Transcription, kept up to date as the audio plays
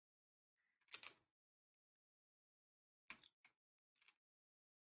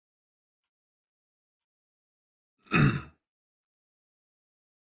Good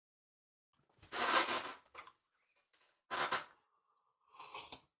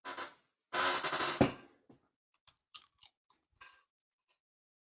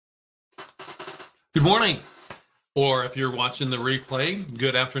morning, or if you're watching the replay,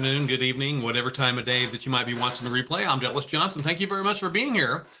 good afternoon, good evening, whatever time of day that you might be watching the replay. I'm Dallas Johnson. Thank you very much for being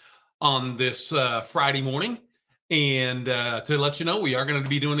here on this Friday morning. And to let you know, we are going to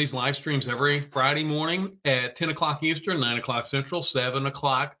be doing these live streams every Friday morning at 10 o'clock Eastern, 9 o'clock Central, 7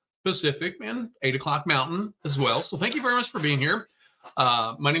 o'clock Pacific, and 8 o'clock Mountain as well. So thank you very much for being here.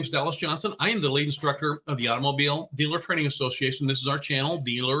 My name is Dallas Johnson. I am the lead instructor of the Automobile Dealer Training Association. This is our channel,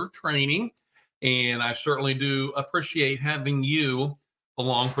 Dealer Training. And I certainly do appreciate having you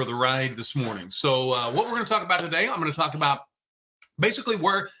along for the ride this morning. So what we're going to talk about today, I'm going to talk about basically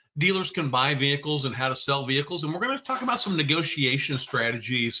where dealers can buy vehicles and how to sell vehicles. And we're going to talk about some negotiation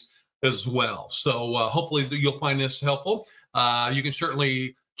strategies as well. So hopefully you'll find this helpful. You can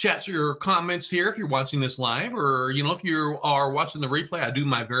certainly chat your comments here if you're watching this live, or, if you are watching the replay. I do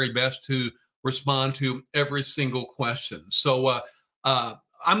my very best to respond to every single question. So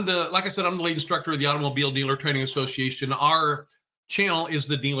like I said, I'm the lead instructor of the Automobile Dealer Training Association. Our channel is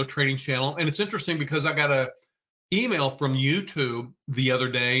the Dealer Training channel. And it's interesting because I got an email from YouTube the other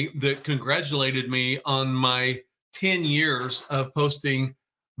day that congratulated me on my 10 years of posting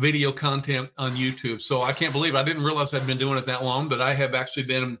video content on YouTube. So I can't believe it. I didn't realize I'd been doing it that long, but I have actually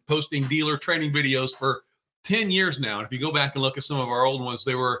been posting dealer training videos for 10 years now. And if you go back and look at some of our old ones,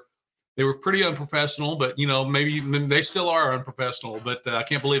 they were pretty unprofessional, but maybe they still are unprofessional, but I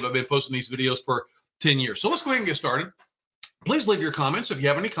can't believe I've been posting these videos for 10 years. So let's go ahead and get started. Please leave your comments if you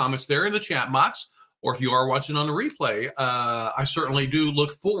have any comments there in the chat box, or if you are watching on the replay. I certainly do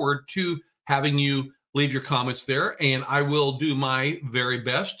look forward to having you leave your comments there, and I will do my very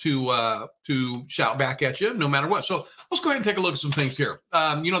best to shout back at you no matter what. So let's go ahead and take a look at some things here.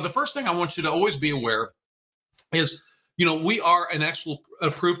 The first thing I want you to always be aware is we are an actual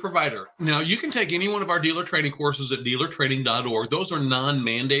approved provider. Now, you can take any one of our dealer training courses at dealertraining.org. Those are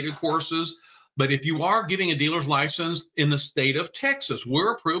non-mandated courses. But if you are getting a dealer's license in the state of Texas,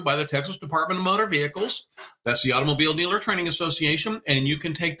 we're approved by the Texas Department of Motor Vehicles. That's the Automobile Dealer Training Association. And you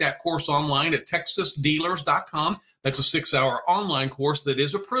can take that course online at texasdealers.com. That's a 6-hour online course that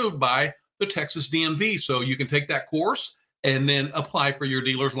is approved by the Texas DMV. So you can take that course and then apply for your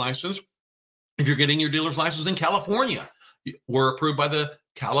dealer's license. If you're getting your dealer's license in California, we're approved by the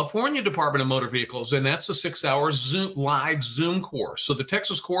California Department of Motor Vehicles, and that's a 6-hour live Zoom course. So the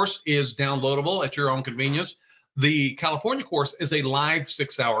Texas course is downloadable at your own convenience. The California course is a live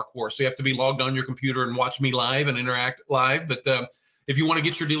 6-hour course. So you have to be logged on your computer and watch me live and interact live. But if you want to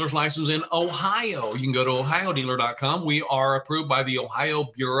get your dealer's license in Ohio, you can go to ohiodealer.com. We are approved by the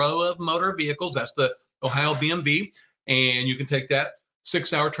Ohio Bureau of Motor Vehicles. That's the Ohio BMV, and you can take that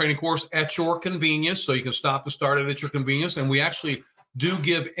 6-hour training course at your convenience. So you can stop and start it at your convenience. And we actually do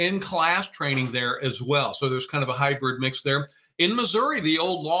give in-class training there as well. So there's kind of a hybrid mix there. In Missouri, the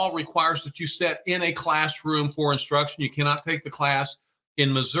old law requires that you sit in a classroom for instruction. You cannot take the class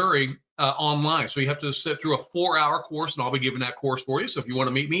in Missouri online. So you have to sit through a 4-hour course, and I'll be giving that course for you. So if you want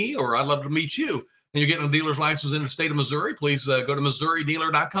to meet me, or I'd love to meet you, and you're getting a dealer's license in the state of Missouri, please go to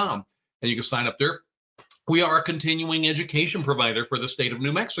MissouriDealer.com, and you can sign up there. We are a continuing education provider for the state of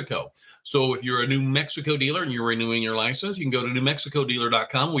New Mexico. So if you're a New Mexico dealer and you're renewing your license, you can go to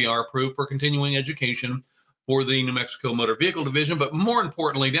NewMexicoDealer.com. We are approved for continuing education for the New Mexico Motor Vehicle Division. But more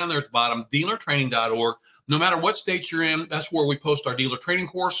importantly, down there at the bottom, dealertraining.org. No matter what state you're in, that's where we post our dealer training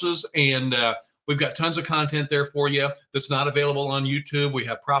courses. And we've got tons of content there for you that's not available on YouTube. We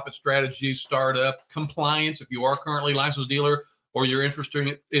have profit strategies, startup, compliance. If you are currently a licensed dealer, or you're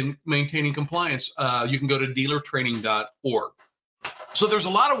interested in maintaining compliance, you can go to dealertraining.org. So there's a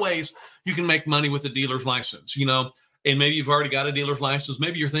lot of ways you can make money with a dealer's license, and maybe you've already got a dealer's license.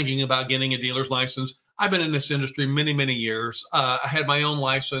 Maybe you're thinking about getting a dealer's license. I've been in this industry many, many years. I had my own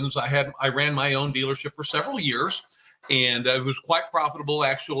license. I ran my own dealership for several years, and it was quite profitable,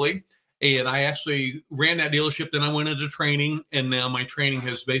 actually. And I actually ran that dealership. Then I went into training, and now my training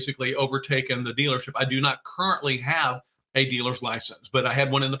has basically overtaken the dealership. I do not currently have a dealer's license, but I had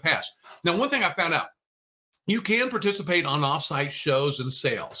one in the past. Now, one thing I found out, you can participate on offsite shows and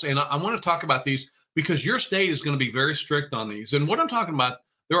sales. And I want to talk about these because your state is going to be very strict on these. And what I'm talking about,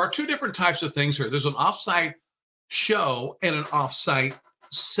 there are two different types of things here. There's an offsite show and an offsite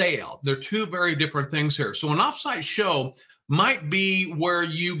sale. They're two very different things here. So an offsite show might be where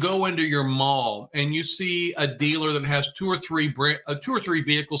you go into your mall and you see a dealer that has two or three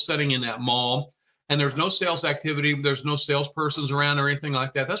vehicles sitting in that mall, and there's no sales activity, there's no salespersons around or anything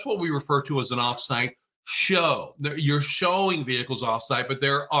like that. That's what we refer to as an offsite show. You're showing vehicles off-site, but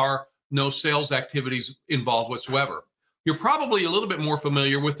there are no sales activities involved whatsoever. You're probably a little bit more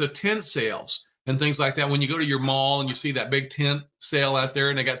familiar with the tent sales and things like that. When you go to your mall and you see that big tent sale out there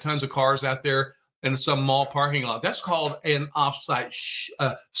and they got tons of cars out there in some mall parking lot, that's called an off-site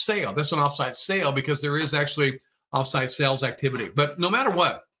sale. That's an off-site sale because there is actually off-site sales activity. But no matter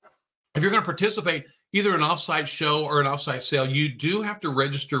what, if you're going to participate either an off-site show or an off-site sale, you do have to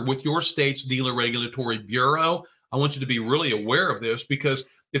register with your state's Dealer Regulatory Bureau. I want you to be really aware of this, because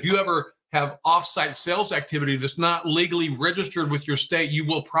if you ever have off-site sales activity that's not legally registered with your state, you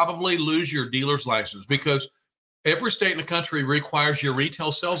will probably lose your dealer's license, because every state in the country requires your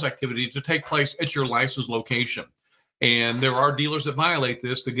retail sales activity to take place at your license location. And there are dealers that violate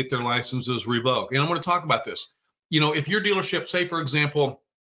this to get their licenses revoked. And I want to talk about this. You know, if your dealership, say, for example,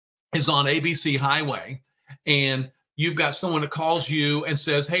 is on ABC Highway, and you've got someone that calls you and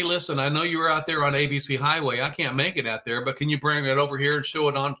says, hey, listen, I know you're out there on ABC Highway. I can't make it out there, but can you bring it over here and show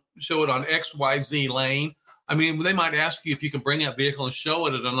it on XYZ lane? I mean, they might ask you if you can bring that vehicle and show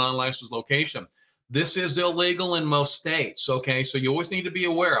it at a non-licensed location. This is illegal in most states, okay? So you always need to be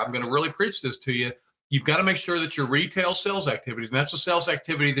aware. I'm going to really preach this to you. You've got to make sure that your retail sales activity, and that's a sales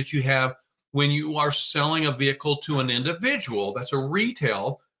activity that you have when you are selling a vehicle to an individual. That's a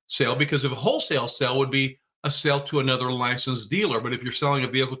retail sale, because if a wholesale sale would be a sale to another licensed dealer. But if you're selling a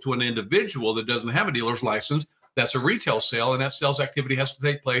vehicle to an individual that doesn't have a dealer's license, that's a retail sale, and that sales activity has to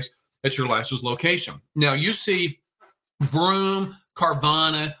take place at your licensed location. Now, you see Vroom,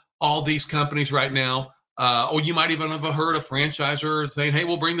 Carvana, all these companies right now, or you might even have heard a franchisor saying, hey,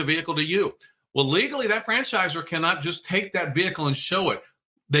 we'll bring the vehicle to you. Well, legally, that franchisor cannot just take that vehicle and show it.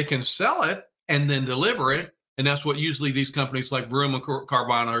 They can sell it and then deliver it. And that's what usually these companies like Vroom and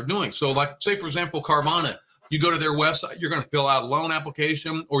Carvana are doing. So like, say, for example, Carvana, you go to their website, you're going to fill out a loan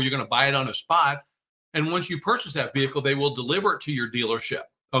application, or you're going to buy it on the spot. And once you purchase that vehicle, they will deliver it to your dealership.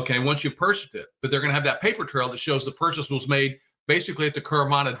 Okay, once you've purchased it. But they're going to have that paper trail that shows the purchase was made basically at the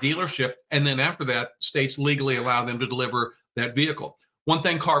Carvana dealership. And then after that, states legally allow them to deliver that vehicle. One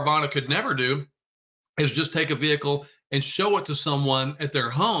thing Carvana could never do is just take a vehicle and show it to someone at their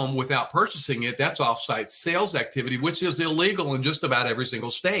home without purchasing it. That's off-site sales activity, which is illegal in just about every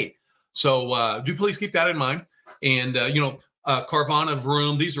single state. So do please keep that in mind. And, Carvana,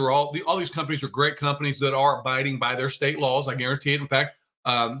 Vroom, these are all these companies are great companies that are abiding by their state laws. I guarantee it. In fact,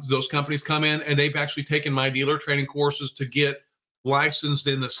 those companies come in and they've actually taken my dealer training courses to get licensed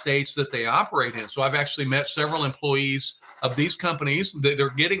in the states that they operate in. So I've actually met several employees of these companies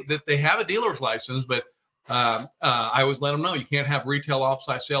that they have a dealer's license, but I always let them know you can't have retail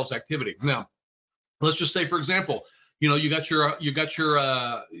off-site sales activity. Now, let's just say, for example, you got your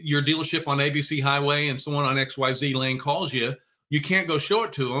dealership on ABC Highway and someone on XYZ lane calls you. You can't go show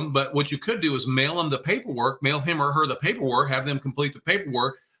it to them, but what you could do is mail them the paperwork, mail him or her the paperwork, have them complete the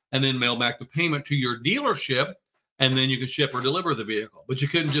paperwork, and then mail back the payment to your dealership, and then you can ship or deliver the vehicle. But you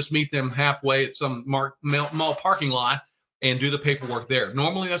couldn't just meet them halfway at some mall parking lot and do the paperwork there.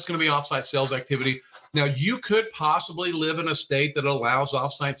 Normally, that's going to be off-site sales activity. Now, you could possibly live in a state that allows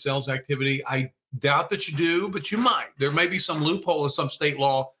off-site sales activity. I doubt that you do, but you might. There may be some loophole in some state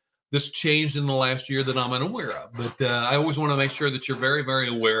law that's changed in the last year that I'm unaware of. But I always want to make sure that you're very, very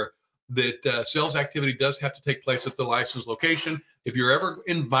aware that sales activity does have to take place at the licensed location. If you're ever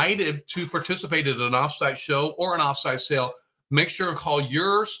invited to participate at an off-site show or an off-site sale, make sure and call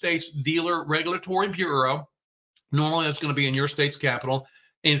your state's Dealer Regulatory Bureau. Normally, that's going to be in your state's capital.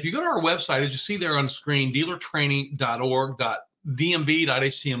 And if you go to our website, as you see there on the screen,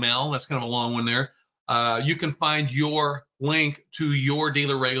 dealertraining.org.dmv.html, that's kind of a long one there, you can find your link to your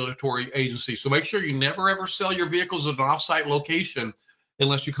dealer regulatory agency. So make sure you never, ever sell your vehicles at an off-site location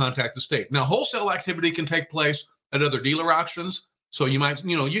unless you contact the state. Now, wholesale activity can take place at other dealer auctions. So you might,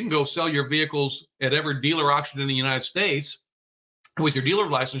 you can go sell your vehicles at every dealer auction in the United States. With your dealer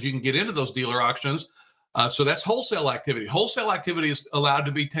license, you can get into those dealer auctions. So that's wholesale activity. Wholesale activity is allowed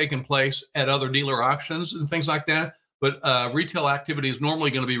to be taking place at other dealer auctions and things like that. But retail activity is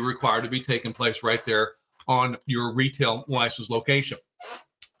normally going to be required to be taking place right there on your retail license location.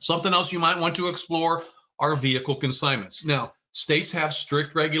 Something else you might want to explore are vehicle consignments. Now, states have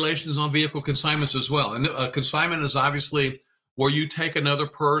strict regulations on vehicle consignments as well. And a consignment is obviously where you take another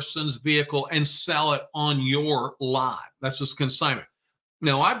person's vehicle and sell it on your lot. That's just consignment.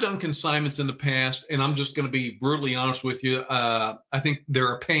 Now, I've done consignments in the past, and I'm just going to be brutally honest with you. I think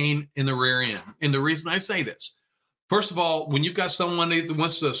they're a pain in the rear end. And the reason I say this, first of all, when you've got someone that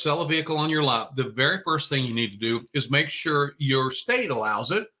wants to sell a vehicle on your lot, the very first thing you need to do is make sure your state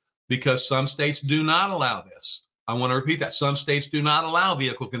allows it, because some states do not allow this. I want to repeat that. Some states do not allow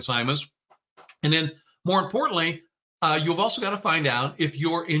vehicle consignments. And then More importantly, you've also got to find out if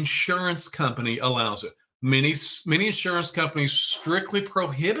your insurance company allows it. Many insurance companies strictly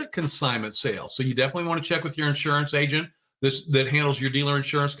prohibit consignment sales. So you definitely want to check with your insurance agent that handles your dealer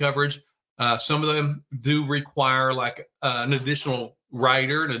insurance coverage. Some of them do require like an additional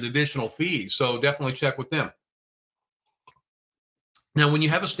rider and an additional fee. So definitely check with them. Now, when you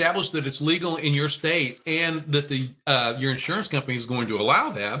have established that it's legal in your state and that your insurance company is going to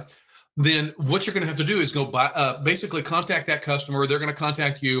allow that, then what you're going to have to do is go basically contact that customer. They're going to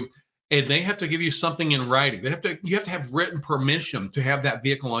contact you, and they have to give you something in writing. You have to have written permission to have that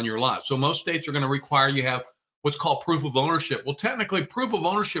vehicle on your lot. So most states are going to require you have what's called proof of ownership. Well, technically, proof of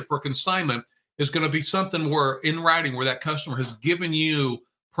ownership for consignment is going to be something where in writing where that customer has given you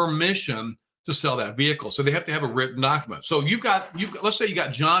permission to sell that vehicle. So they have to have a written document. So let's say you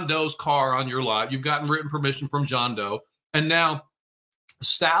got John Doe's car on your lot. You've gotten written permission from John Doe, and now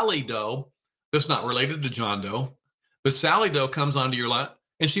Sally Doe, that's not related to John Doe, but Sally Doe comes onto your lot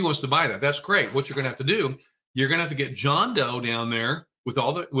and she wants to buy that. That's great. What you're going to have to do, you're going to have to get John Doe down there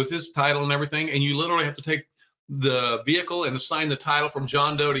with his title and everything, and you literally have to take the vehicle and assign the title from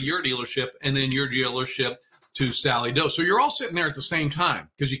John Doe to your dealership, and then your dealership to Sally Doe. So you're all sitting there at the same time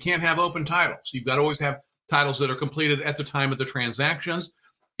because you can't have open titles. You've got to always have titles that are completed at the time of the transactions.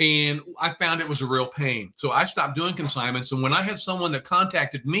 And I found it was a real pain. So I stopped doing consignments. And when I had someone that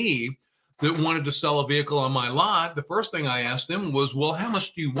contacted me that wanted to sell a vehicle on my lot, the first thing I asked them was, well, how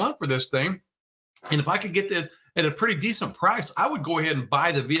much do you want for this thing? And if I could get that at a pretty decent price, I would go ahead and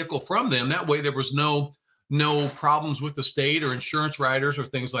buy the vehicle from them. That way there was no problems with the state or insurance riders or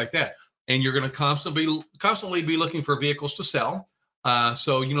things like that. And you're going to constantly be looking for vehicles to sell.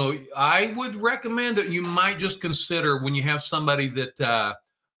 So, I would recommend that you might just consider when you have somebody that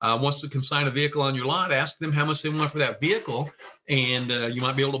wants to consign a vehicle on your lot, ask them how much they want for that vehicle, and you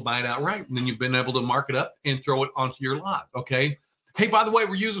might be able to buy it outright. And then you've been able to mark it up and throw it onto your lot. Okay. Hey, by the way,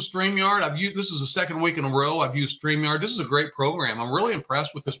 we're using StreamYard. This is the second week in a row I've used StreamYard. This is a great program. I'm really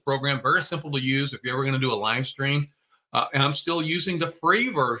impressed with this program. Very simple to use if you're ever going to do a live stream. And I'm still using the free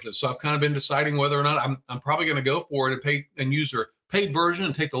version. So I've kind of been deciding whether or not I'm probably going to go for it and pay and use their paid version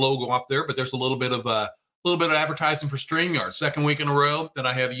and take the logo off there. But there's a little bit of advertising for StreamYard. Second week in a row that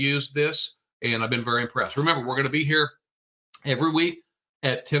I have used this, and I've been very impressed. Remember, we're going to be here every week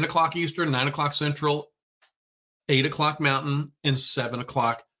at 10 o'clock Eastern, 9 o'clock Central, 8 o'clock Mountain, and 7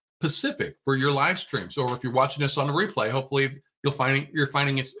 o'clock Pacific for your live streams. Or if you're watching this on the replay, hopefully you're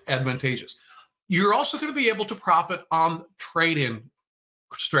finding it advantageous. You're also going to be able to profit on trade-in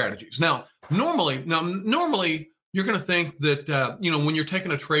strategies. Now, normally you're going to think that, when you're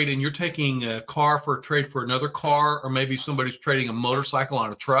taking a trade-in, you're taking a car for a trade for another car, or maybe somebody's trading a motorcycle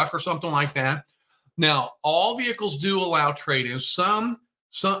on a truck or something like that. Now, all vehicles do allow trade-ins.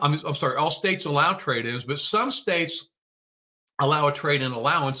 All states allow trade-ins, but some states allow a trade-in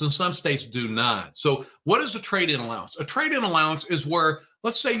allowance and some states do not. So what is a trade-in allowance? A trade-in allowance is where,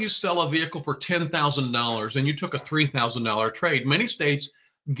 let's say you sell a vehicle for $10,000 and you took a $3,000 trade. Many states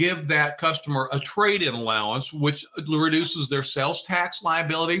give that customer a trade-in allowance, which reduces their sales tax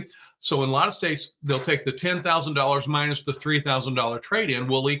liability. So in a lot of states, they'll take the $10,000 minus the $3,000 trade-in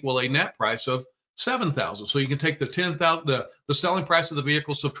will equal a net price of $7,000. So you can take the $10,000, the selling price of the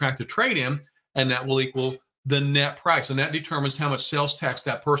vehicle, subtract the trade-in, and that will equal the net price. And that determines how much sales tax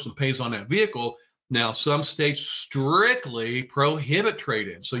that person pays on that vehicle. Now, some states strictly prohibit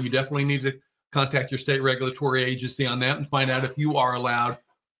trade-in. So you definitely need to contact your state regulatory agency on that and find out if you are allowed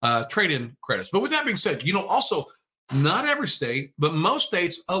trade-in credits. But with that being said, also not every state, but most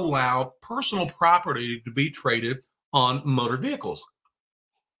states allow personal property to be traded on motor vehicles.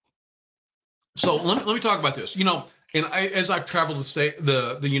 So let me talk about this. And as I've traveled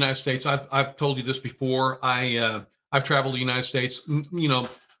the United States, I've told you this before. I've traveled the United States.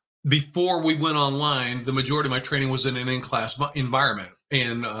 Before we went online, the majority of my training was in an in-class environment,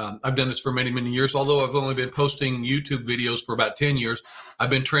 and I've done this for many, many years. Although I've only been posting YouTube videos for about 10 years, I've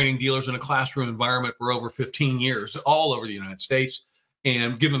been training dealers in a classroom environment for over 15 years, all over the United States,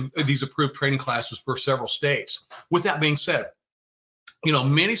 and given these approved training classes for several states. With that being said,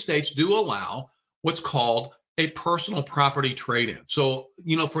 many states do allow what's called a personal property trade-in. So,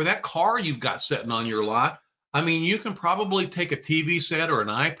 for that car you've got sitting on your lot, you can probably take a TV set or an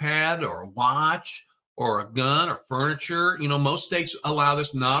iPad or a watch or a gun or furniture. Most states allow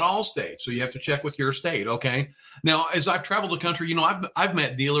this, not all states. So you have to check with your state. Okay. Now, as I've traveled the country, I've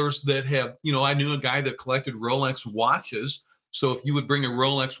met dealers that have, I knew a guy that collected Rolex watches. So if you would bring a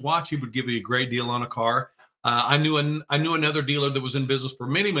Rolex watch, he would give you a great deal on a car. I knew another dealer that was in business for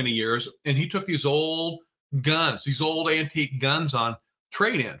many, many years, and he took these old guns, these old antique guns on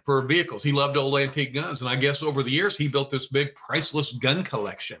trade-in for vehicles. He loved old antique guns. And I guess over the years, he built this big priceless gun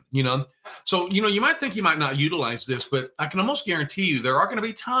collection, So, you might think you might not utilize this, but I can almost guarantee you there are going to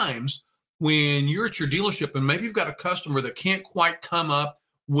be times when you're at your dealership and maybe you've got a customer that can't quite come up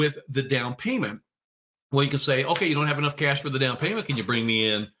with the down payment. Well, you can say, okay, you don't have enough cash for the down payment. Can you bring me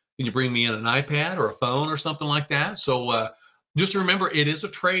in an iPad or a phone or something like that? So just remember, it is a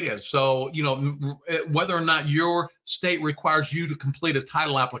trade-in. So, whether or not your state requires you to complete a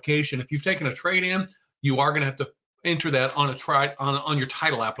title application, if you've taken a trade-in, you are going to have to enter that on your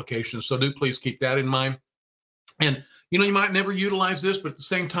title application. So do please keep that in mind. And, you might never utilize this, but at the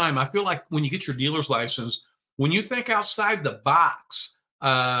same time, I feel like when you get your dealer's license, when you think outside the box,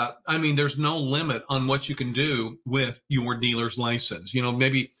 there's no limit on what you can do with your dealer's license.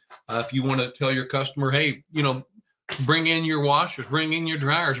 Maybe if you want to tell your customer, hey, bring in your washers, bring in your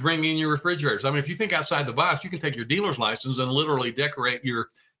dryers, bring in your refrigerators. If you think outside the box, you can take your dealer's license and literally decorate your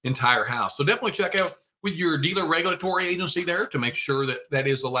entire house. So definitely check out with your dealer regulatory agency there to make sure that that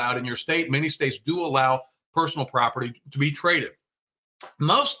is allowed in your state. Many states do allow personal property to be traded.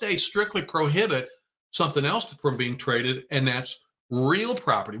 Most states strictly prohibit something else from being traded, and that's real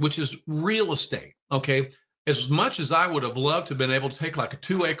property, which is real estate. Okay. As much as I would have loved to have been able to take like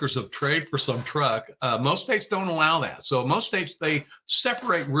 2 acres of trade for some truck, most states don't allow that. So most states, they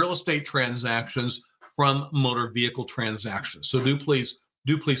separate real estate transactions from motor vehicle transactions. So do please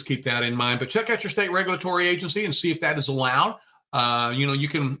keep that in mind. But check out your state regulatory agency and see if that is allowed. You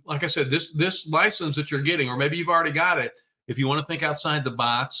can, like I said, this license that you're getting, or maybe you've already got it. If you want to think outside the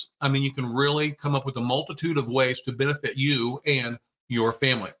box, you can really come up with a multitude of ways to benefit you and your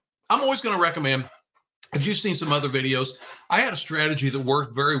family. I'm always going to recommend, if you've seen some other videos, I had a strategy that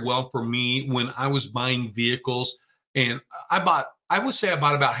worked very well for me when I was buying vehicles. And I would say I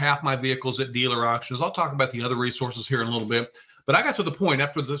bought about half my vehicles at dealer auctions. I'll talk about the other resources here in a little bit. But I got to the point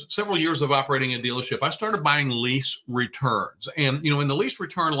after the several years of operating a dealership, I started buying lease returns. And, in the lease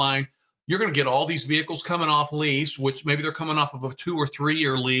return line, you're going to get all these vehicles coming off lease, which maybe they're coming off of a 2 or 3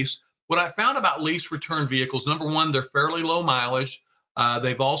 year lease. What I found about lease return vehicles, number one, they're fairly low mileage.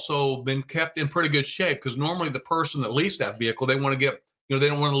 They've also been kept in pretty good shape because normally the person that leased that vehicle, they want to get, they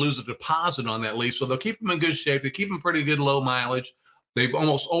don't want to lose a deposit on that lease. So they'll keep them in good shape. They keep them pretty good low mileage. They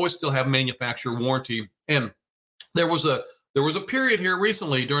almost always still have manufacturer warranty. And there was a period here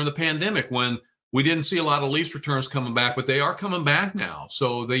recently during the pandemic when we didn't see a lot of lease returns coming back, but they are coming back now.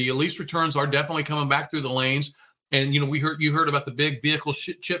 So the lease returns are definitely coming back through the lanes. And, you heard about the big vehicle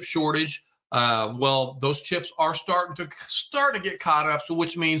chip shortage. Well, those chips are starting to get caught up. So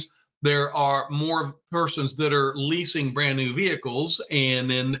which means there are more persons that are leasing brand new vehicles.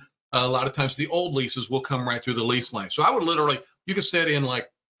 And then a lot of times the old leases will come right through the lease lane. So I would you could set in like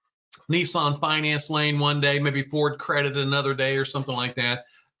Nissan finance lane one day, maybe Ford credit another day or something like that.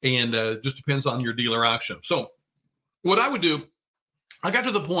 And just depends on your dealer auction. So what I would do, I got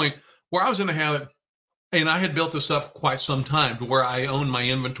to the point where I was going to have it, and I had built this up quite some time to where I owned my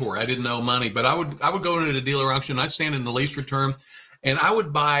inventory. I didn't owe money, but I would go into the dealer auction. I'd stand in the lease return, and I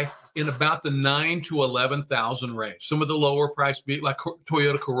would buy in about the 9,000 to 11,000 range. Some of the lower price, like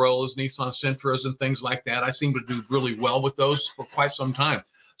Toyota Corollas, Nissan Sentras, and things like that. I seem to do really well with those for quite some time.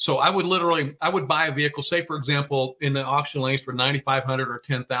 So I would buy a vehicle, say, for example, in the auction lanes for $9,500 or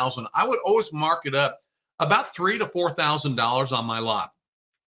 $10,000. I would always mark it up about $3,000 to $4,000 on my lot.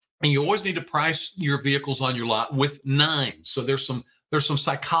 And you always need to price your vehicles on your lot with 9. So there's some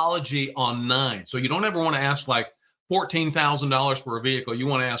psychology on 9. So you don't ever want to ask like $14,000 for a vehicle. You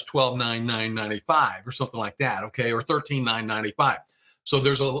want to ask $12,995 or something like that, okay, or $13,995. So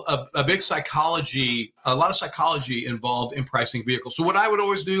there's a big psychology, a lot of psychology involved in pricing vehicles. So what I would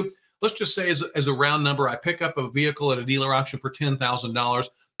always do, let's just say as a round number, I pick up a vehicle at a dealer auction for $10,000.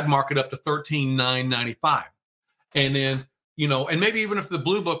 I'd mark it up to $13,995. And then, and maybe even if the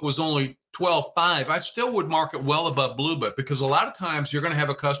blue book was only $12,500, I still would mark it well above blue book, because a lot of times you're going to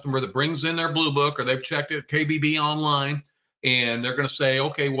have a customer that brings in their blue book, or they've checked it at KBB online, and they're going to say,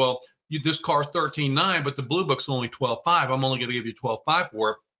 okay, well, this car's $13,900, but the blue book's only $12,500. I'm only going to give you $12,500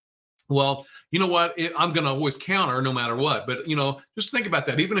 for it. Well, you know what? I'm going to always counter no matter what. But, just think about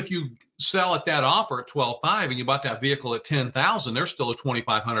that. Even if you sell at that offer at $12,500 and you bought that vehicle at $10,000, there's still a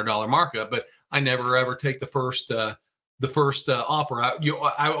 $2,500 markup. But I never ever take the first offer.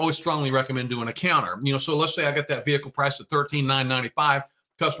 I always strongly recommend doing a counter. So let's say I got that vehicle priced at $13,995.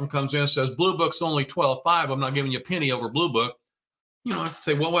 Customer comes in and says, blue book's only $12,500. I'm not giving you a penny over blue book. I have to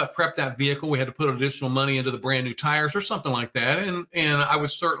say, well, I prepped that vehicle. We had to put additional money into the brand new tires or something like that. And I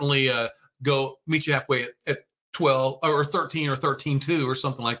would certainly go meet you halfway at 12 or 13 or 13.2 or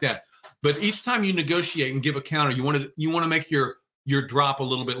something like that. But each time you negotiate and give a counter, you want to make your your drop a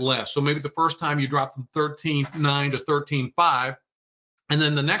little bit less. So maybe the first time you drop from 13.9 to 13.5, and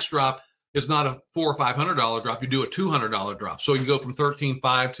then the next drop is not a $400 or $500 drop. You do a $200 drop. So you go from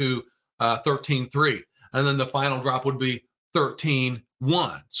 13.5 to 13.3, and then the final drop would be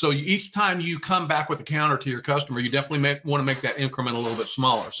 13.1. So each time you come back with a counter to your customer, you definitely want to make that increment a little bit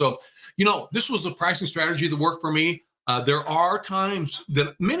smaller. So, this was a pricing strategy that worked for me. There are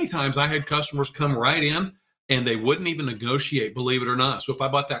many times I had customers come right in and they wouldn't even negotiate, believe it or not. So if I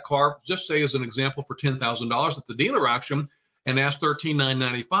bought that car, just say as an example, for $10,000 at the dealer auction and asked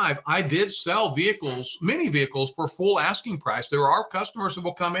 $13,995, I did sell many vehicles for full asking price. There are customers that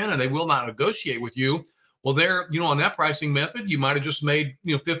will come in and they will not negotiate with you. Well, on that pricing method, you might have just made,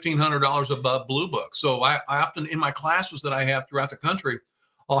 $1,500 above Blue Book. So I often, in my classes that I have throughout the country,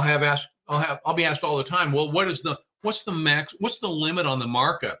 I'll be asked all the time, well, what's the max? What's the limit on the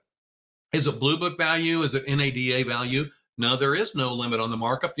markup? Is it Blue Book value? Is it NADA value? No, there is no limit on the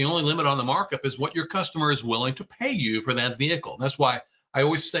markup. The only limit on the markup is what your customer is willing to pay you for that vehicle. That's why I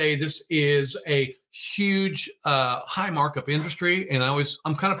always say this is a huge high markup industry. And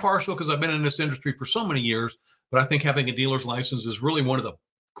I'm kind of partial because I've been in this industry for so many years, but I think having a dealer's license is really one of the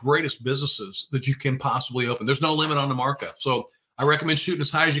greatest businesses that you can possibly open. There's no limit on the markup. So I recommend shooting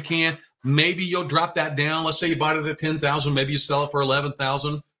as high as you can. Maybe you'll drop that down. Let's say you bought it at 10,000, maybe you sell it for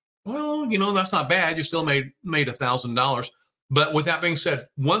 11,000. Well, that's not bad. You still made $1,000. But with that being said,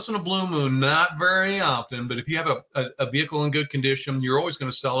 once in a blue moon, not very often, but if you have a vehicle in good condition, you're always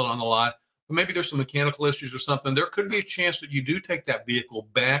going to sell it on the lot. But maybe there's some mechanical issues or something. There could be a chance that you do take that vehicle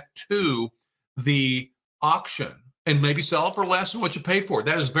back to the auction and maybe sell it for less than what you paid for it.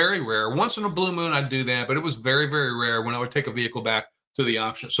 That is very rare. Once in a blue moon, I'd do that, but it was very, very rare when I would take a vehicle back to the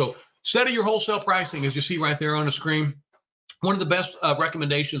auction. So study your wholesale pricing, as you see right there on the screen. One of the best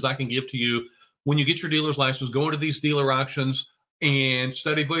recommendations I can give to you when you get your dealer's license, go into these dealer auctions and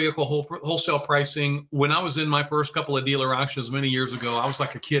study vehicle wholesale pricing. When I was in my first couple of dealer auctions many years ago, I was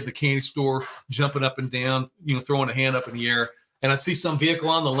like a kid in a candy store, jumping up and down, throwing a hand up in the air. And I'd see some vehicle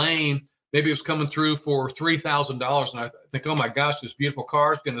on the lane. Maybe it was coming through for $3,000. And I think, oh my gosh, this beautiful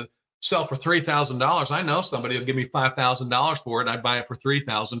car is going to sell for $3,000. I know somebody will give me $5,000 for it. I'd buy it for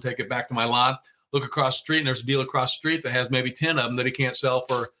 $3,000, take it back to my lot, look across the street, and there's a dealer across the street that has maybe 10 of them that he can't sell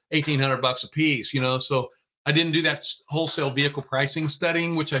for $1,800 a piece, So I didn't do that wholesale vehicle pricing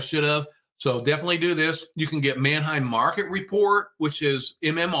studying, which I should have. So definitely do this. You can get Manheim Market Report, which is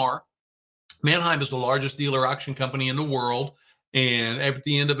MMR. Manheim is the largest dealer auction company in the world. And at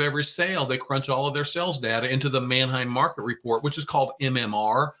the end of every sale, they crunch all of their sales data into the Manheim Market Report, which is called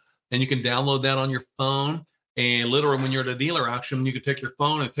MMR. And you can download that on your phone. And literally, when you're at a dealer auction, you can take your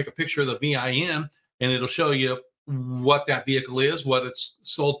phone and take a picture of the VIN, and it'll show you what that vehicle is, what it's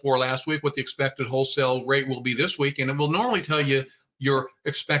sold for last week, what the expected wholesale rate will be this week. And it will normally tell you your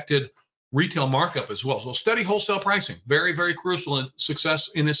expected retail markup as well. So study wholesale pricing. Very, very crucial. And success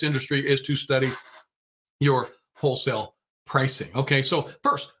in this industry is to study your wholesale pricing. Okay, so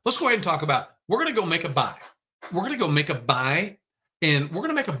first, let's go ahead and talk about, we're going to go make a buy. We're going to go make a buy, and we're going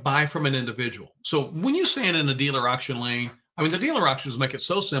to make a buy from an individual. So when you stand in a dealer auction lane, the dealer auctions make it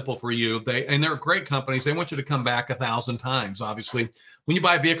so simple for you. They're great companies. They want you to come back 1,000 times. Obviously, when you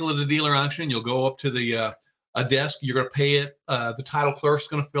buy a vehicle at a dealer auction, you'll go up to the a desk. You're going to pay it. The title clerk's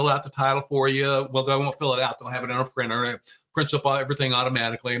going to fill out the title for you. Well, they won't fill it out. They'll have it on a printer. It prints up everything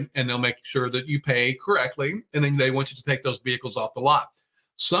automatically, and they'll make sure that you pay correctly. And then they want you to take those vehicles off the lot.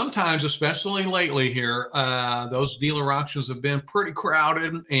 Sometimes, especially lately here, those dealer auctions have been pretty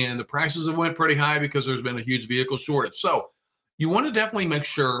crowded, and the prices have went pretty high because there's been a huge vehicle shortage. So you want to definitely make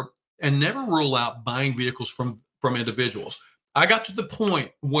sure and never rule out buying vehicles from individuals. I got to the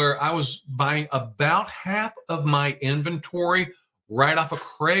point where I was buying about half of my inventory right off of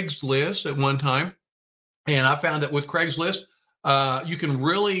Craigslist at one time. And I found that with Craigslist, you can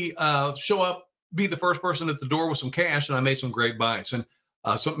really show up, be the first person at the door with some cash, and I made some great buys. And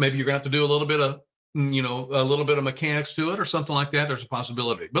so maybe you're going to have to do a little bit of mechanics to it or something like that. There's a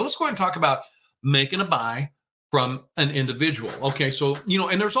possibility. But let's go ahead and talk about making a buy from an individual. Okay, so,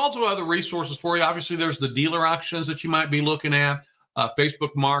 and there's also other resources for you. Obviously, there's the dealer auctions that you might be looking at, Facebook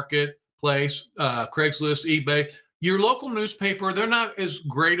Marketplace, Craigslist, eBay. Your local newspaper, they're not as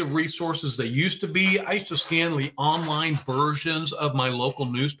great of resources as they used to be. I used to scan the online versions of my local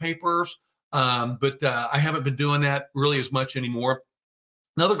newspapers, but I haven't been doing that really as much anymore.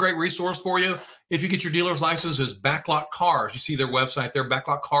 Another great resource for you, if you get your dealer's license, is Backlot Cars. You see their website there,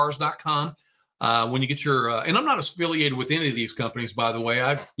 backlotcars.com. When you get your, and I'm not affiliated with any of these companies, by the way.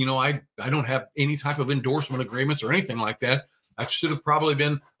 I don't have any type of endorsement agreements or anything like that. I should have probably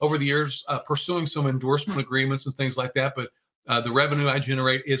been over the years pursuing some endorsement agreements and things like that. But The revenue I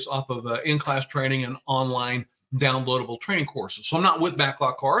generate is off of in-class training and online downloadable training courses. So I'm not with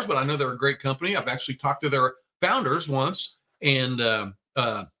Backlot Cars, but I know they're a great company. I've actually talked to their founders once. And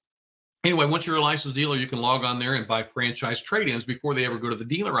anyway, once you're a licensed dealer, you can log on there and buy franchise trade-ins before they ever go to the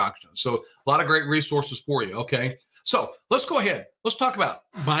dealer auction. So a lot of great resources for you. Okay. So let's go ahead. Let's talk about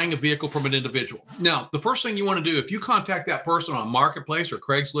buying a vehicle from an individual. Now, the first thing you want to do, if you contact that person on Marketplace or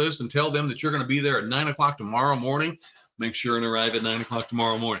Craigslist and tell them that you're going to be there at 9 o'clock tomorrow morning, make sure and arrive at 9 o'clock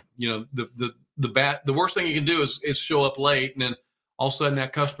tomorrow morning. You know, the worst thing you can do is show up late, and then all of a sudden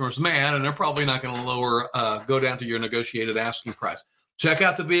that customer's mad, and they're probably not going to go down to your negotiated asking price. Check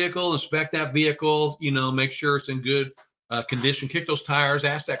out the vehicle, inspect that vehicle, you know, make sure it's in good condition, kick those tires,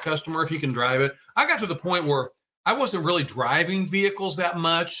 ask that customer if you can drive it. I got to the point where I wasn't really driving vehicles that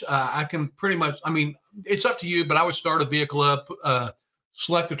much. I can pretty much, I mean, it's up to you, but I would start a vehicle up,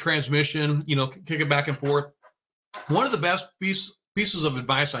 select a transmission, you know, kick it back and forth. One of the best pieces of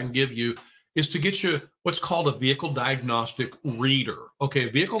advice I can give you is to get you what's called a vehicle diagnostic reader. Okay,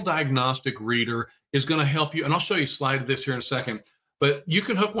 a vehicle diagnostic reader is going to help you, and I'll show you a slide of this here in a second, but you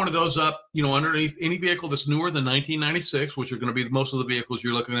can hook one of those up, you know, underneath any vehicle that's newer than 1996, which are going to be most of the vehicles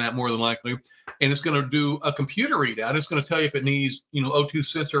you're looking at more than likely, and it's going to do a computer readout. It's going to tell you if it needs, you know, O2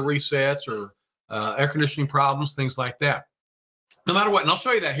 sensor resets or air conditioning problems, things like that. No matter what, and I'll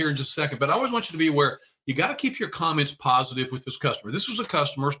show you that here in just a second, but I always want you to be aware, you got to keep your comments positive with this customer. This was a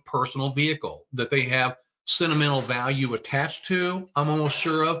customer's personal vehicle that they have sentimental value attached to, I'm almost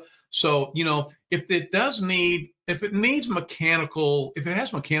sure of. So, you know, if it has mechanical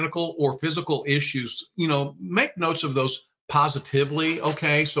or physical issues, you know, make notes of those positively.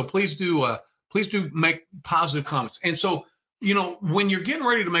 Okay. So please do make positive comments. And so, you know, when you're getting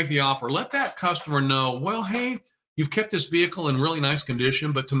ready to make the offer, let that customer know, well, hey, you've kept this vehicle in really nice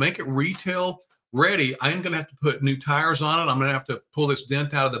condition, but to make it retail ready, I'm going to have to put new tires on it. I'm going to have to pull this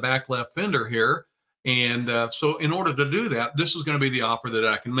dent out of the back left fender here. And so in order to do that, this is going to be the offer that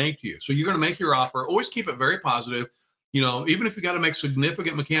I can make to you. So you're going to make your offer. Always keep it very positive. You know, even if you got to make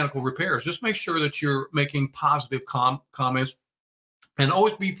significant mechanical repairs, just make sure that you're making positive comments, and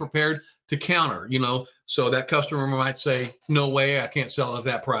always be prepared to counter, you know, so that customer might say, no way, I can't sell at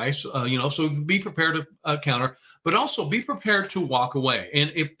that price, you know, so be prepared to counter, but also be prepared to walk away.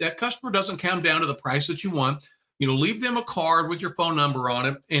 And if that customer doesn't come down to the price that you want, you know, leave them a card with your phone number on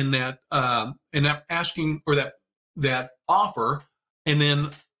it and that asking, or that offer, and then,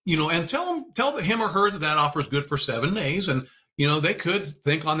 you know, and tell him or her that offer is good for 7 days. And, you know, they could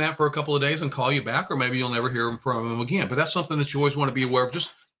think on that for a couple of days and call you back, or maybe you'll never hear from them again. But that's something that you always want to be aware of.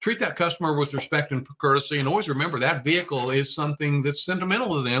 Just treat that customer with respect and courtesy, and always remember that vehicle is something that's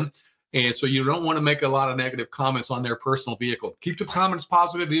sentimental to them. And so you don't want to make a lot of negative comments on their personal vehicle. Keep the comments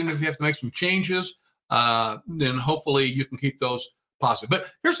positive, even if you have to make some changes. Then hopefully you can keep those positive.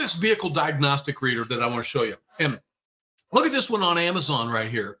 But here's this vehicle diagnostic reader that I want to show you. And look at this one on Amazon right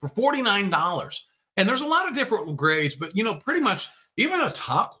here for $49. And there's a lot of different grades, but, you know, pretty much even a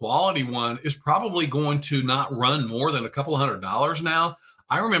top quality one is probably going to not run more than a couple $100 now.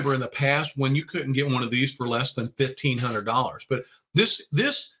 I remember in the past when you couldn't get one of these for less than $1,500. But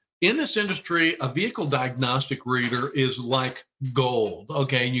in this industry, a vehicle diagnostic reader is like gold.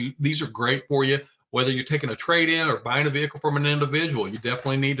 Okay, these are great for you. Whether you're taking a trade-in or buying a vehicle from an individual, you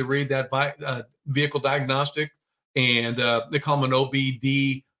definitely need to read that vehicle diagnostic. And they call them an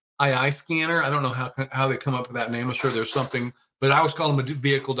OBDII scanner. I don't know how they come up with that name. I'm sure there's something, but I always call them a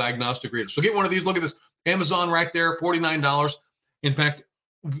vehicle diagnostic reader. So get one of these. Look at this, Amazon right there, $49. In fact,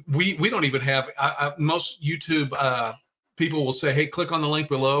 we don't even have, most YouTube people will say, hey, click on the link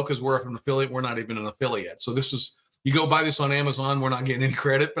below because we're an affiliate. We're not even an affiliate. So this is, you go buy this on Amazon, we're not getting any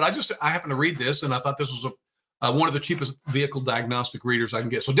credit. But I happen to read this, and I thought this was one of the cheapest vehicle diagnostic readers I can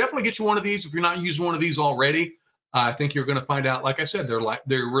get. So definitely get you one of these. If you're not using one of these already, I think you're going to find out, like I said, they're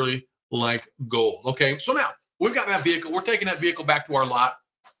really like gold. Okay, so now we've got that vehicle. We're taking that vehicle back to our lot.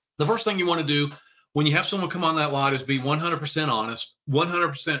 The first thing you want to do when you have someone come on that lot is be 100% honest.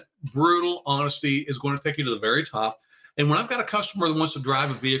 100% brutal honesty is going to take you to the very top. And when I've got a customer that wants to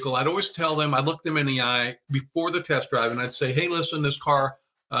drive a vehicle, I'd always tell them, I'd look them in the eye before the test drive, and I'd say, hey, listen, this car's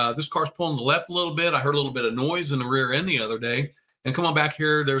pulling to the left a little bit. I heard a little bit of noise in the rear end the other day. And come on back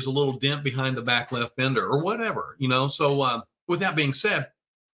here, there's a little dent behind the back left fender or whatever, you know. So with that being said,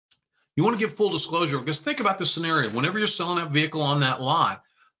 you want to give full disclosure, because think about this scenario. Whenever you're selling that vehicle on that lot,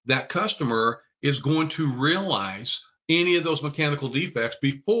 that customer is going to realize any of those mechanical defects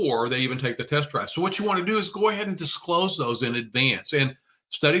before they even take the test drive. So what you want to do is go ahead and disclose those in advance. And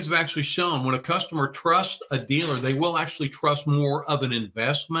studies have actually shown when a customer trusts a dealer, they will actually trust more of an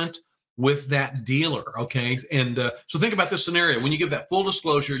investment with that dealer. Okay. And so think about this scenario. When you give that full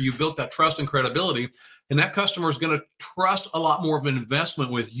disclosure, you built that trust and credibility, and that customer is going to trust a lot more of an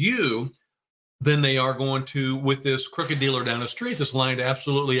investment with you than they are going to with this crooked dealer down the street that's lying to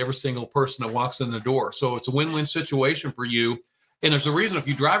absolutely every single person that walks in the door. So it's a win-win situation for you. And there's a reason if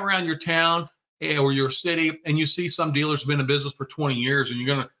you drive around your town or your city and you see some dealers have been in business for 20 years and you're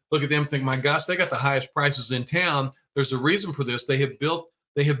going to look at them and think, my gosh, they got the highest prices in town. There's a reason for this. They have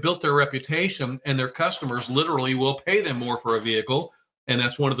built their reputation, and their customers literally will pay them more for a vehicle. And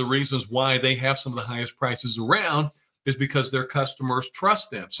that's one of the reasons why they have some of the highest prices around, is because their customers trust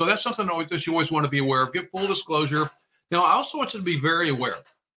them. So that's something that you always want to be aware of. Give full disclosure. Now, I also want you to be very aware.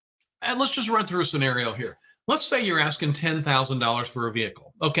 And let's just run through a scenario here. Let's say you're asking $10,000 for a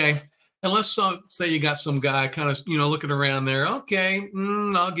vehicle, okay? And let's say you got some guy kind of, looking around there. Okay,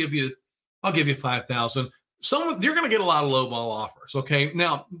 I'll give you $5,000. You're going to get a lot of lowball offers. Okay.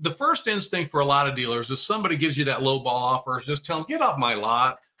 Now, the first instinct for a lot of dealers is somebody gives you that lowball offer, just tell them, get off my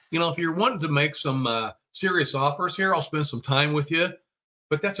lot. If you're wanting to make some serious offers here, I'll spend some time with you.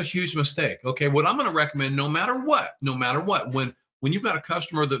 But that's a huge mistake. Okay. What I'm going to recommend, no matter what, when you've got a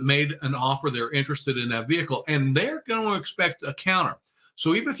customer that made an offer, they're interested in that vehicle, and they're going to expect a counter.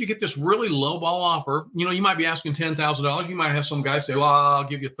 So even if you get this really lowball offer, you might be asking $10,000. You might have some guy say, well, I'll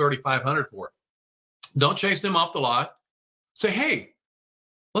give you $3,500 for it. Don't chase them off the lot. Say, hey,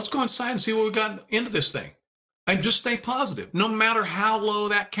 let's go inside and see what we got into this thing. And just stay positive. No matter how low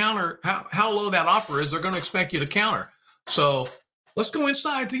that how low that offer is, they're going to expect you to counter. So let's go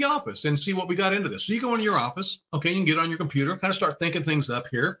inside to the office and see what we got into this. So you go into your office. Okay, you can get on your computer, kind of start thinking things up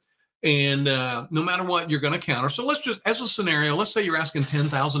here. And no matter what, you're going to counter. So let's just, as a scenario, let's say you're asking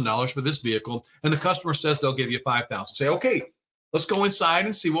 $10,000 for this vehicle, and the customer says they'll give you $5,000. Say, okay, let's go inside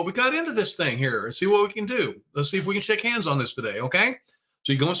and see what we got into this thing here and see what we can do. Let's see if we can shake hands on this today, okay?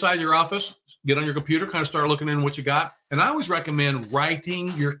 So you go inside your office, get on your computer, kind of start looking into what you got. And I always recommend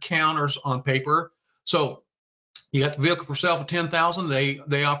writing your counters on paper. So you got the vehicle for sale for $10,000.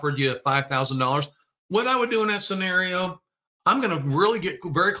 They offered you $5,000. What I would do in that scenario, I'm going to really get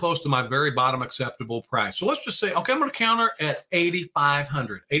very close to my very bottom acceptable price. So let's just say, okay, I'm going to counter at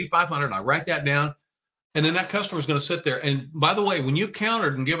 $8,500. $8,500. I write that down. And then that customer is going to sit there. And by the way, when you've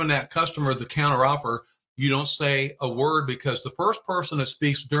countered and given that customer the counter offer, you don't say a word, because the first person that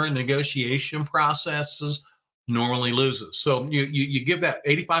speaks during negotiation processes normally loses. So you give that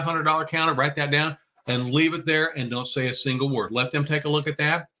 $8,500 counter, write that down, and leave it there, and don't say a single word. Let them take a look at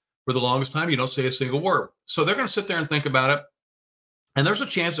that. For the longest time, you don't say a single word. So they're going to sit there and think about it. And there's a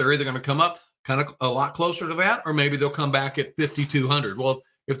chance they're either going to come up kind of a lot closer to that, or maybe they'll come back at $5,200. Well,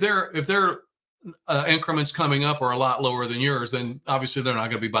 if their increments coming up are a lot lower than yours, then obviously they're not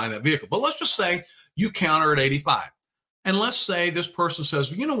going to be buying that vehicle. But let's just say you counter at 85. And let's say this person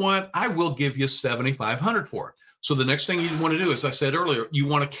says, you know what, I will give you $7,500 for it. So the next thing you want to do, as I said earlier, you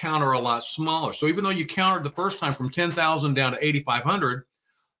want to counter a lot smaller. So even though you countered the first time from 10,000 down to 8,500,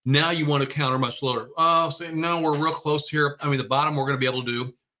 now you want to counter much lower. Oh, say, no, we're real close here. I mean, the bottom we're going to be able to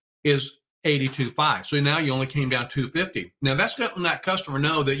do is 82.5. So now you only came down 250. Now that's letting that customer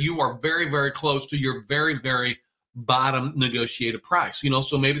know that you are very, very close to your very, very bottom negotiated price.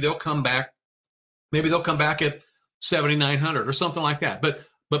 So maybe they'll come back. Maybe they'll come back at 7,900 or something like that.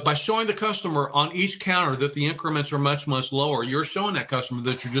 But by showing the customer on each counter that the increments are much, much lower, you're showing that customer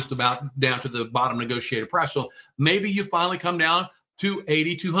that you're just about down to the bottom negotiated price. So maybe you finally come down to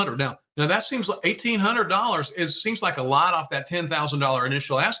 8,200. Now that seems like $1,800 seems like a lot off that $10,000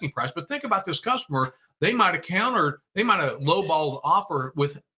 initial asking price. But think about this customer. They might have lowballed offer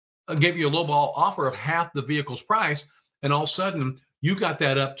gave you a lowball offer of half the vehicle's price. And all of a sudden you got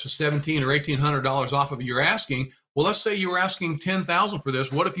that up to $1,700 or $1,800 off of your asking. Well, let's say you were asking $10,000 for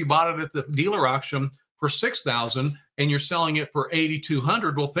this. What if you bought it at the dealer auction for $6,000 and you're selling it for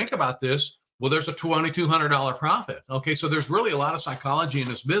 $8,200? Well, think about this. Well, there's a $2,200 profit. Okay, so there's really a lot of psychology in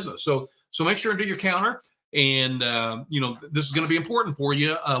this business. So make sure and do your counter. And this is going to be important for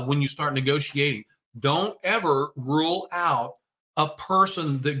you when you start negotiating. Don't ever rule out a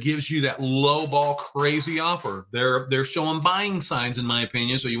person that gives you that low ball crazy offer. They're showing buying signs, in my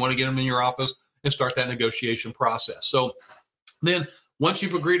opinion. So you want to get them in your office and start that negotiation process. So then once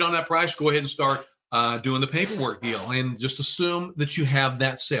you've agreed on that price, go ahead and start doing the paperwork deal, and just assume that you have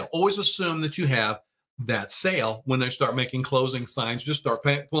that sale. Always assume that you have that sale when they start making closing signs. Just start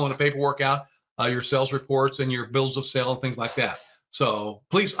pulling the paperwork out, your sales reports and your bills of sale and things like that. So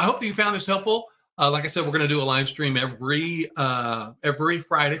please, I hope that you found this helpful. Like I said, we're going to do a live stream every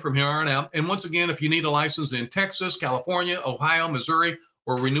Friday from here on out. And once again, if you need a license in Texas, California, Ohio, Missouri,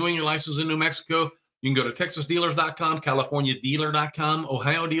 or renewing your license in New Mexico, You can go to texasdealers.com, californiadealer.com,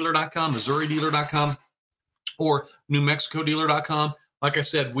 ohiodealer.com, missouridealer.com, or newmexicodealer.com. Like I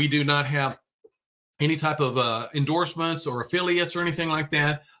said, we do not have any type of endorsements or affiliates or anything like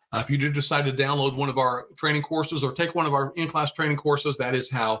that. If you do decide to download one of our training courses or take one of our in-class training courses, that is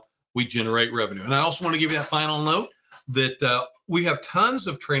how we generate revenue. And I also want to give you that final note that we have tons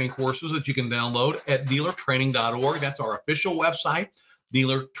of training courses that you can download at dealertraining.org. That's our official website,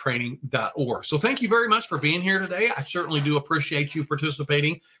 dealertraining.org. So thank you very much for being here today. I certainly do appreciate you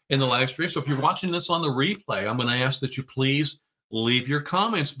participating in the live stream. So if you're watching this on the replay, I'm going to ask that you please leave your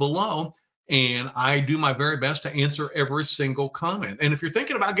comments below. And I do my very best to answer every single comment. And if you're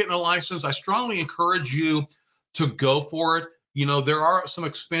thinking about getting a license, I strongly encourage you to go for it. You know, there are some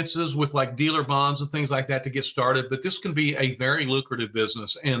expenses with like dealer bonds and things like that to get started, but this can be a very lucrative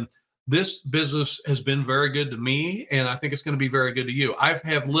business. And this business has been very good to me, and I think it's going to be very good to you. I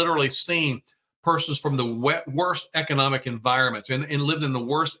have literally seen persons from the worst economic environments and lived in the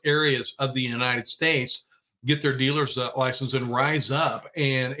worst areas of the United States get their dealer's license and rise up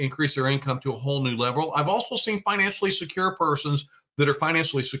and increase their income to a whole new level. I've also seen financially secure persons that are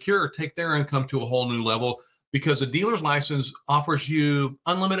financially secure take their income to a whole new level because a dealer's license offers you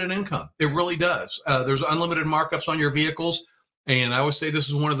unlimited income. It really does. There's unlimited markups on your vehicles. And I always say this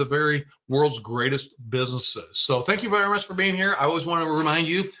is one of the very world's greatest businesses. So thank you very much for being here. I always want to remind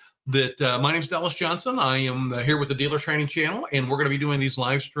you that my name is Dallas Johnson. I am here with the Dealer Training Channel, and we're going to be doing these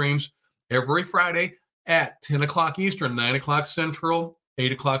live streams every Friday at 10 o'clock Eastern, 9 o'clock Central,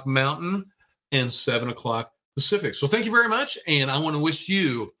 8 o'clock Mountain, and 7 o'clock Pacific. So thank you very much, and I want to wish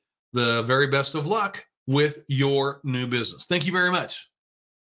you the very best of luck with your new business. Thank you very much.